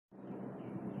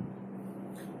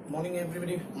Morning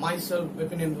everybody, myself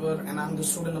B.Ed and I'm the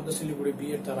student of the Siliguri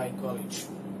B.Ed College.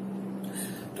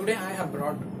 Today I have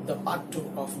brought the part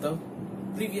 2 of the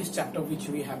previous chapter which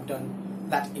we have done,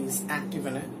 that is active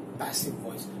and a passive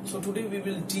voice. So today we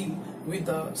will deal with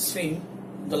the same,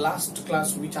 the last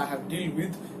class which I have dealt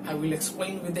with. I will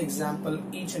explain with the example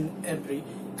each and every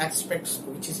aspects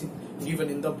which is given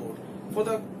in the board. For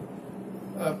the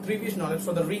previous knowledge,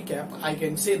 for the recap, I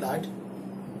can say that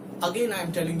again I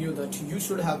am telling you that you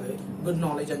should have a good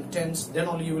knowledge and tense, then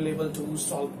only you will be able to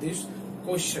solve this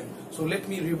question. So let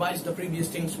me revise the previous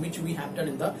things which we have done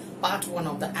in the part 1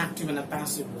 of the active and a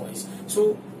passive voice.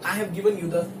 So I have given you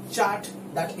the chart,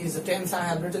 that is the tense. I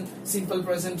have written simple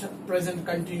present, present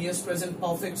continuous, present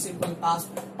perfect, simple past,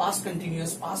 past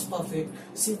continuous, past perfect,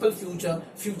 simple future,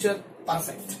 future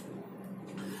perfect.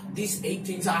 These 8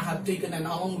 things I have taken, and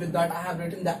along with that I have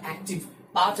written the active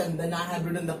part and then I have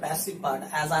written the passive part.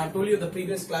 As I have told you in the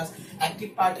previous class,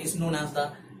 active part is known as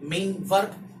the main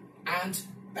verb and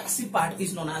passive part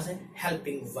is known as a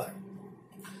helping verb.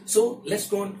 So let's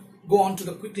go on to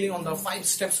the quickly on the 5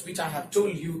 steps which I have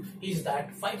told you. Is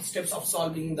that 5 steps of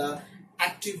solving the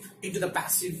active into the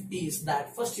passive is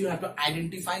that first you have to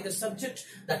identify the subject,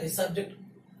 that is subject,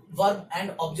 verb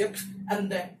and object,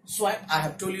 and then swipe. I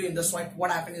have told you in the swipe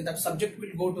what happens is that subject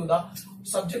will go to the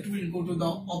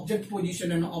object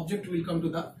position and object will come to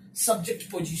the subject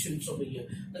positions over here.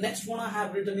 The next one I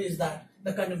have written is that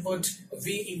the convert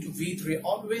V into V3.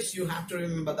 Always you have to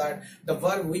remember that the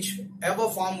verb whichever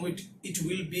form it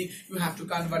will be, you have to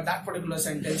convert that particular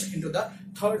sentence into the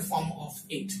third form of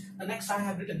it. The next I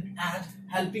have written add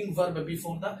helping verb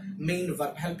before the main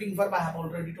verb. Helping verb I have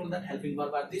already told that helping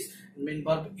verb are this, main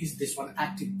verb is this one,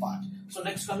 active part. So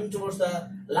next coming towards the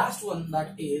last one,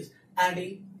 that is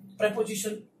adding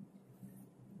preposition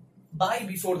by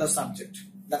before the subject.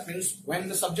 That means when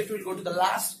the subject will go to the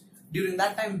last, during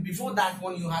that time before that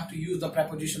one you have to use the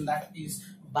preposition that is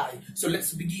by. So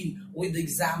let's begin with the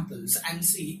examples and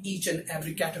see each and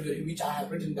every category which I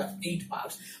have written, the 8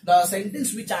 parts. The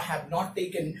sentence which I have not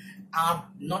taken are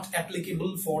not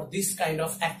applicable for this kind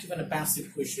of active and a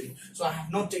passive question. So I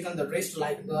have not taken the rest,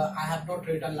 like I have not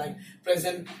written like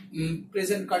present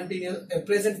continuous,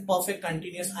 present perfect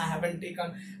continuous. I haven't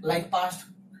taken like past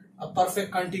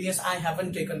perfect continuous. I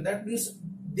haven't taken. That means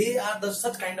they are the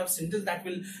such kind of sentence that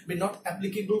will be not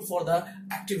applicable for the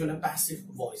active and a passive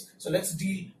voice. So let's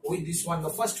deal with this one. The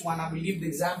first one, I will give the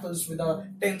examples with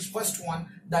the tense. First one,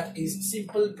 that is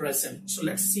simple present. So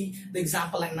let's see the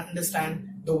example and understand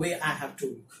the way I have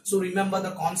told you. So remember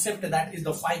the concept, that is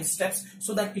the 5 steps,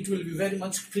 so that it will be very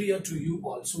much clear to you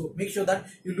all. So make sure that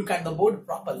you look at the board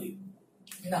properly.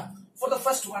 Now for the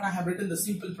first one, I have written the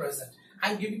simple present.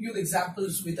 I'm giving you the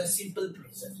examples with a simple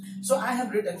present. So I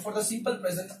have written for the simple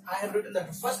present, I have written that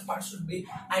the first part should be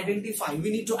identify.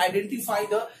 We need to identify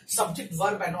the subject,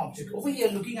 verb and object. Over here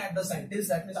looking at the sentence,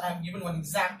 that means I have given one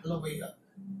example over here.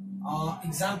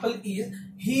 Example is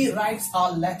he writes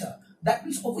a letter. That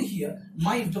means over here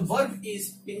the verb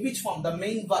is in which form? The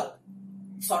main verb.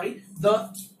 Sorry, the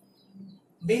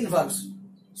main verbs.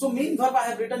 So main verb I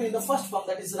have written in the first form,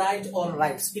 that is write or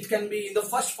writes. It can be in the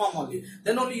first form only.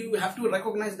 Then only you have to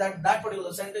recognize that that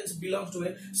particular sentence belongs to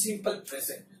a simple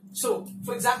present. So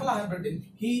for example, I have written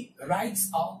he writes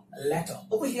a letter.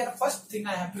 Over here first thing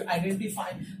I have to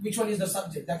identify which one is the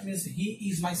subject. That means he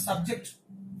is my subject.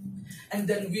 And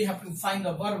then we have to find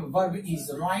the verb. Verb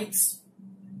is writes.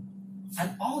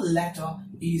 And all letter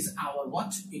is our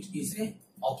what? It is a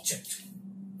object.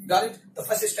 Got it? The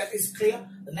first step is clear.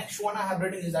 The next one I have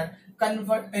written is that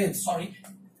swipe.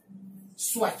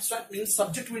 Swipe means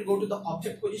subject will go to the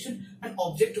object position and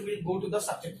object will go to the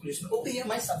subject position. Over here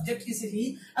my subject is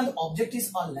he and the object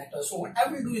is a letter. So what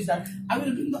I will do is that I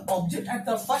will bring the object at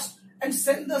the first and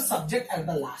send the subject at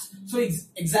the last. So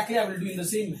exactly I will do in the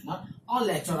same manner. A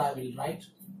letter I will write.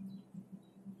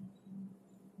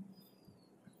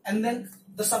 And then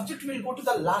the subject will go to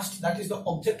the last, that is the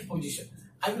object position.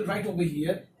 I will write over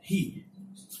here he.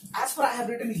 As per I have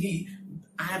written he,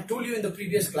 I have told you in the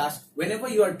previous class, whenever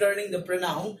you are turning the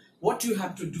pronoun, what you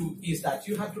have to do is that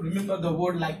you have to remember the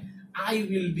word like I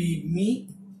will be me,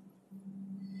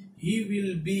 he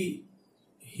will be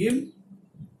him,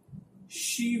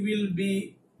 she will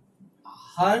be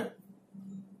her,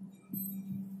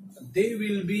 they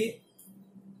will be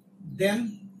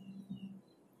them,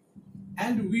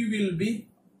 and we will be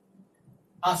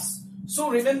us. So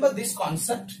remember this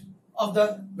concept of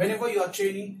the whenever you are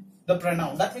changing the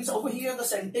pronoun. That means over here the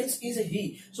sentence is a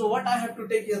he. So what I have to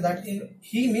take is that in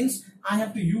he means I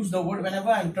have to use the word whenever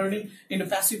I am turning into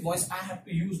passive voice. I have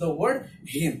to use the word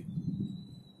him.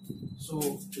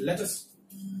 So let us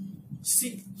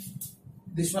see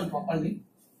this one properly.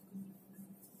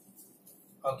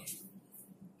 Okay.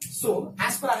 So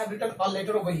as per I have written a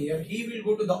letter over here, he will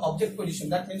go to the object position.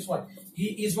 That means what?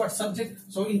 He is what? Subject.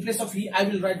 So in place of he, I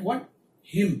will write what?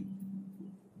 Him.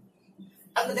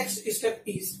 And the next step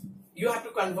is you have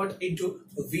to convert into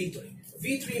V3.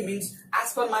 V3 means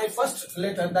as per my first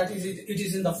letter, that is it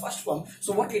is in the first form.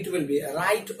 So what it will be?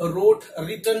 Write, wrote,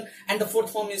 written, and the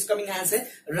fourth form is coming as a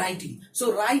writing.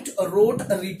 So write, wrote,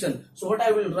 written. So what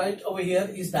I will write over here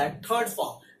is that third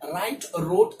form. Write,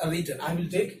 wrote, written. I will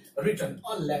take written,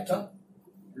 a letter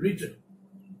written.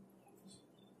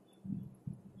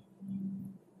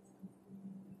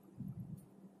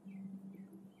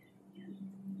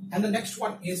 And the next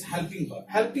one is helping verb.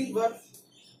 Helping verb,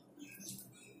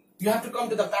 you have to come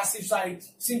to the passive side.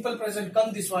 Simple present,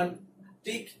 come this one.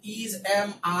 Take is,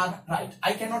 am, are, write.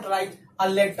 I cannot write a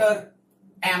letter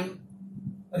am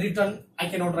written. I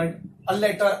cannot write a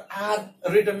letter are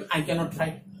written. I cannot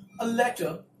write a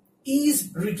letter is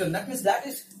written. That means that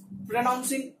is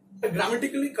pronouncing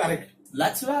grammatically correct.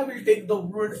 That's why I will take the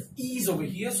word is over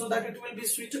here so that it will be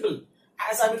suitable.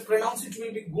 As I will pronounce it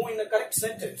will be go in a correct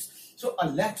sentence. So a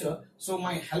letter, so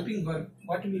my helping verb,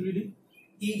 what will be?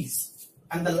 Is.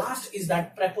 And the last is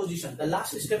that preposition. The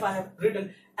last step I have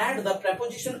written, add the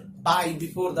preposition by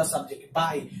before the subject.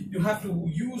 By. You have to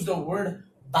use the word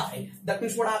by. That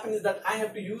means what happens is that I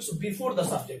have to use before the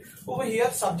subject. Over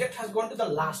here, subject has gone to the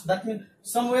last. That means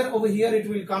somewhere over here it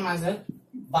will come as a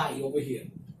by over here.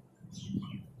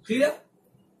 Clear?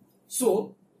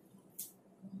 So,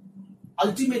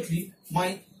 ultimately,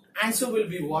 my answer will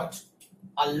be what?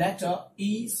 A letter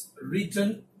is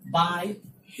written by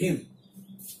him.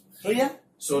 Clear?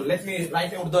 So, let me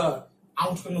write out the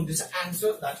outcome of this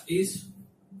answer. That is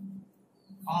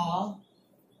a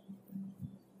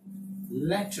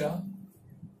letter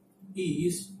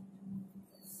is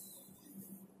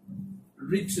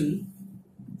written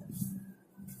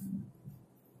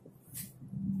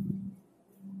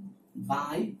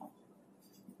by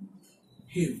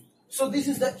him. So this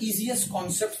is the easiest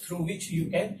concept through which you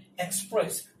can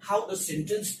express how the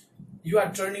sentence you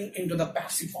are turning into the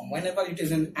passive form. Whenever it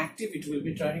is in active, it will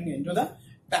be turning into the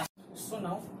passive. So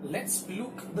now let's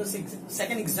look the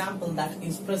second example, that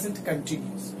is present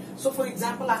continuous. So for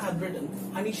example, I have written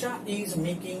Anisha is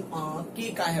making a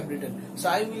cake. I have written. So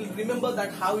I will remember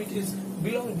that how it is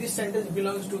this sentence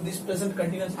belongs to this present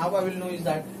continuous. How I will know is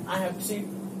that I have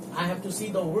to see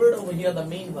the word over here, the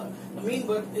main verb. The main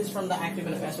verb is from the active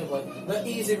and passive verb. The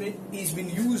is been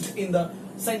used in the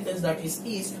sentence, that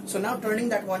is. So now turning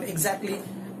that one exactly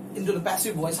into the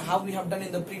passive voice, how we have done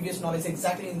in the previous knowledge,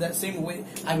 exactly in the same way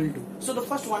I will do. So the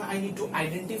first one, I need to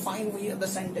identify over here the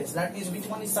sentence. That is which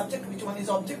one is subject, which one is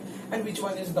object, and which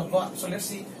one is the verb. So let's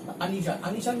see Anisha.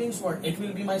 Anisha means what? It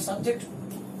will be my subject.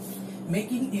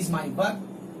 Making is my verb,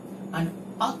 and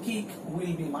a cake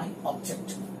will be my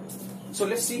object. So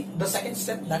let's see the second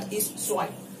step, that is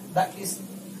soil. That is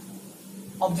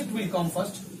object will come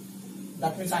first.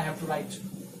 That means I have to write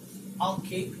a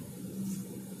cake,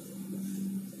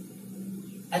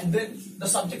 and then the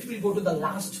subject will go to the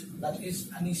last, that is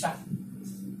Anisha.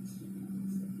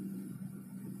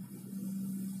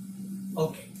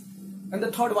 Okay. And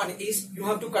the third one is you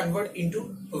have to convert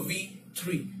into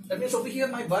V3. That means over here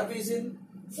my verb is in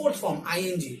fourth form,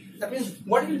 ing. That means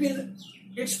what will be in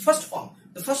its first form?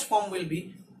 The first form will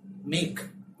be make,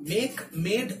 made,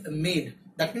 made.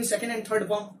 That means second and third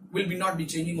form will be not be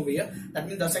changing over here. That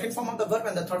means the second form of the verb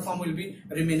and the third form will be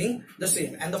remaining the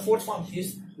same. And the fourth form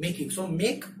is making. So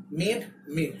make, made,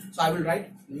 made. So I will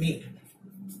write made.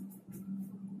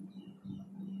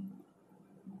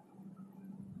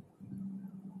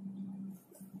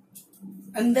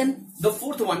 And then the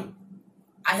fourth one,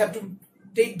 I have to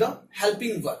take the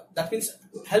helping verb. That means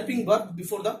helping verb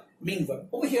before the main verb.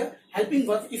 Over here, helping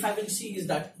verb, if I will see, is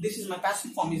that this is my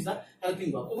passive form, is the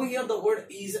helping verb. Over here, the word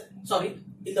is,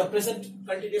 in the present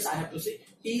continuous, I have to say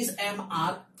is, am,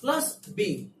 are plus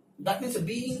being. That means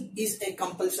being is a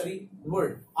compulsory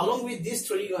word. Along with these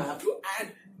three, you have to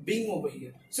add being over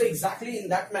here. So exactly in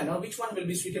that manner, which one will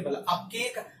be suitable? A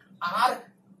cake are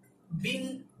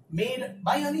being made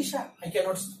by Anisha. I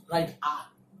cannot write are.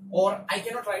 Or I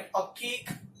cannot write a cake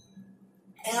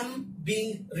am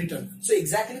being written. So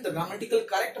exactly the grammatical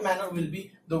correct manner will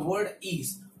be the word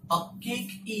is. A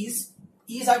cake is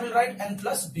I will write and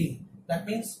plus being. That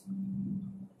means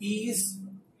is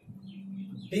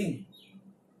being.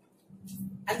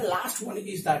 And the last one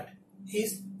is that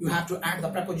is you have to add the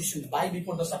preposition by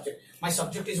before the subject. My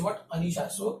subject is what? Anisha.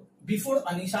 So before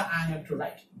Anisha I have to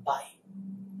write by.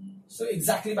 So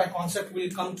exactly my concept will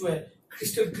come to a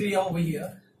crystal clear over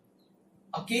here.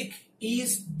 A cake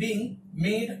is being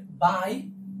made by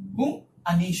whom?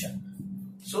 Anisha.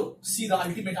 So see the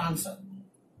ultimate answer.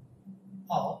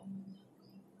 A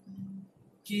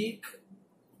cake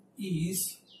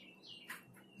is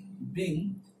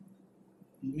being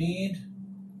made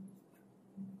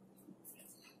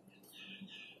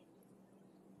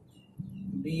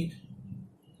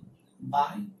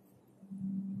by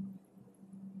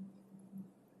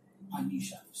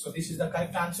Anisha. So this is the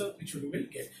correct answer which we will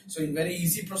get. So in very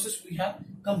easy process we have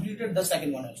completed the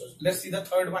second one also. Let's see the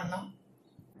third one now.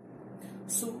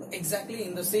 So exactly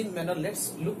in the same manner,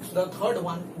 let's look the third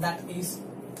one, that is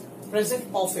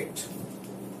present perfect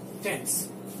tense.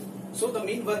 So the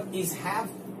main verb is have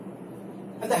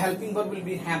and the helping verb will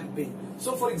be have been.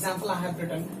 So for example, I have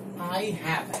written I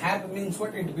have. Have means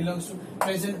what? It belongs to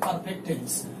present perfect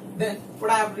tense. Then what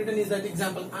I have written is that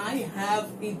example, I have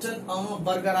eaten a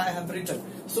burger, I have written.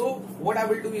 So what I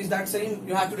will do is that same,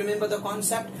 you have to remember the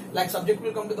concept, like subject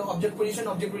will come to the object position,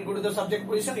 object will go to the subject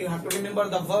position, you have to remember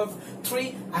the verb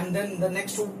 3, and then the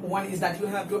next one is that you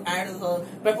have to add a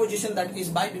preposition that is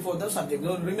by before the subject.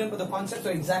 So remember the concept. So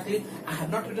exactly, I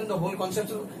have not written the whole concept,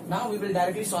 so now we will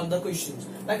directly solve the questions.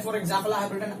 Like for example, I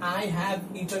have written I have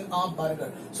eaten a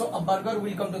burger. So a burger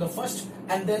will come to the first,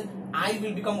 and then I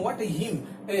will become what? Him.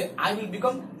 I will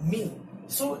become me.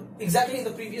 So exactly in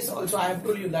the previous also I have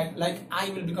told you that, like, I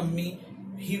will become me,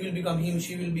 he will become him,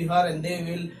 she will be her, and they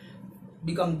will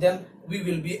become them, we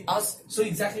will be us. So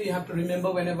exactly you have to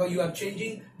remember whenever you are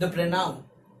changing the pronoun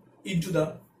into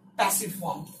the passive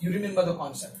form, you remember the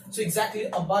concept. So exactly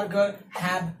a burger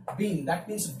have been, that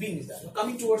means been is there. So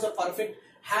coming towards a perfect,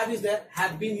 have is there,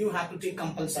 have been you have to take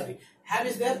compulsory. Have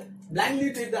is there,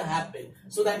 blindly take the have been,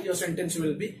 so that your sentence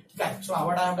will be correct. So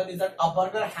what I have done is that a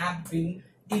burger have been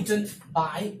eaten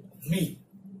by me.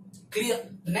 Clear?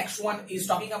 The next one is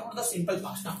talking about the simple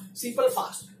past. Now, simple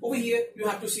past. Over here, you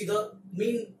have to see the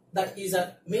main, that is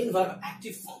a main verb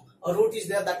active form. A wrote is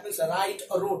there, that means write,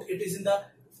 a wrote. It is in the,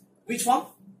 which form?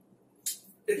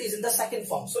 It is in the second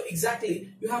form. So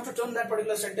exactly, you have to turn that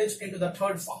particular sentence into the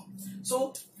third form.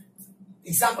 So,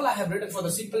 example I have written for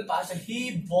the simple past,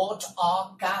 he bought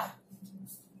a car.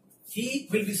 He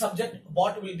will be subject,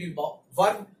 bought will be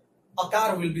verb, a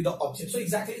car will be the object. So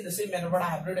exactly in the same manner what I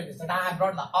have written is that I have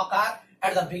brought the a car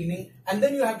at the beginning, and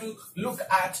then you have to look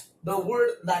at the word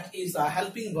that is the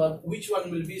helping verb, which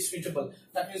one will be suitable.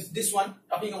 That means this one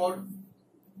talking about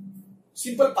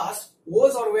simple past,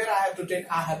 was or where I have to take,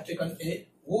 I have taken a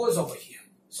was over here.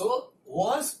 So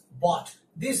was bought.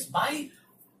 This by,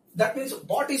 that means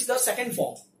bought is the second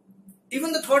form.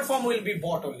 Even the third form will be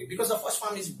bought only, because the first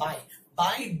form is buy.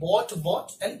 Buy,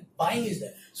 bought, and buying is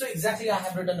there. So exactly I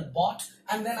have written a bought,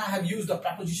 and then I have used the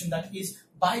preposition that is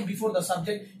by before the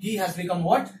subject. He has become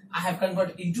what? I have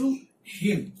converted into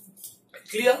him.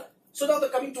 Clear? So now the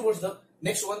coming towards the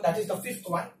next one, that is the fifth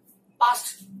one,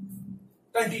 past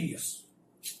continuous.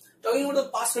 Talking about the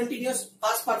past continuous,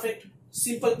 past perfect,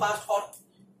 simple past, or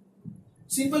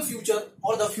simple future,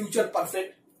 or the future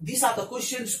perfect. These are the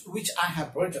questions which I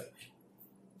have written.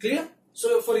 Clear?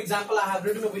 So for example, I have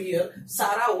written over here,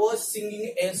 Sarah was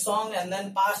singing a song, and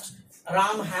then past,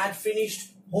 Ram had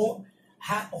finished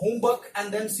homework, and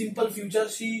then simple future,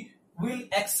 she will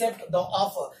accept the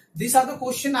offer. These are the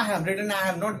question I have written. I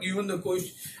have not given the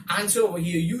question answer over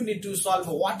here. You need to solve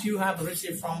what you have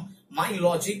received from my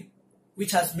logic,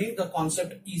 which has made the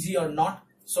concept easy or not.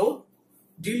 So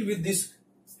deal with these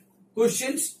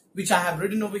questions which I have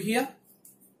written over here.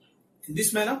 In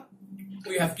this manner,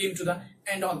 we have came to the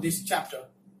end of this chapter.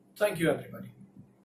 Thank you, everybody.